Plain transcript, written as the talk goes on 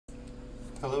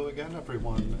Hello again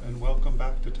everyone, and welcome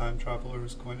back to Time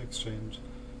Traveler's Coin Exchange.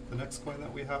 The next coin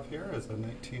that we have here is a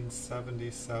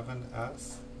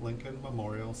 1977S Lincoln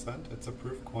Memorial Cent. It's a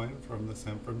proof coin from the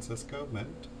San Francisco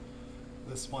Mint.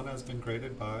 This one has been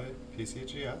graded by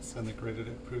PCGS, and they graded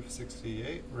it proof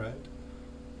 68 red,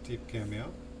 deep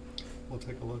cameo. We'll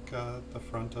take a look at the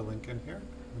front of Lincoln here,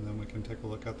 and then we can take a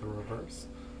look at the reverse.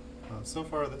 So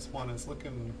far this one is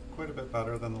looking quite a bit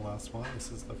better than the last one.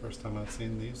 This is the first time I've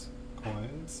seen these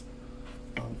coins.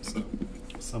 So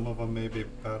some of them may be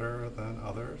better than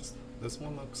others. This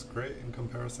one looks great in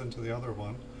comparison to the other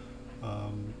one.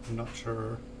 I'm not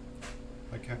sure,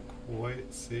 I can't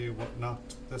quite see what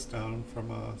knocked this down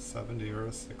from a 70 or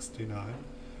a 69.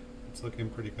 It's looking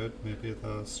pretty good. Maybe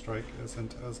the strike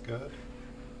isn't as good.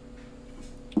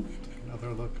 Take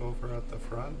another look over at the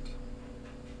front.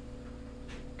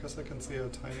 Guess I can see a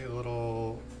tiny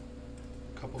little,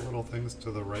 couple little things to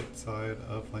the right side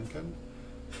of Lincoln,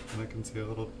 and I can see a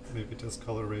little maybe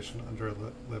discoloration under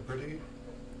Liberty,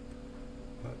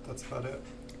 but that's about it.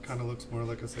 It kind of looks more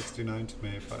like a 69 to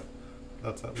me, but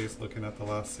that's at least looking at the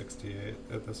last 68.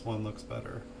 This one looks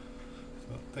better.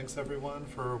 So thanks everyone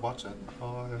for watching.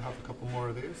 I'll have a couple more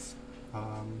of these.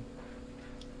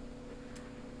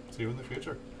 See you in the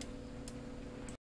future.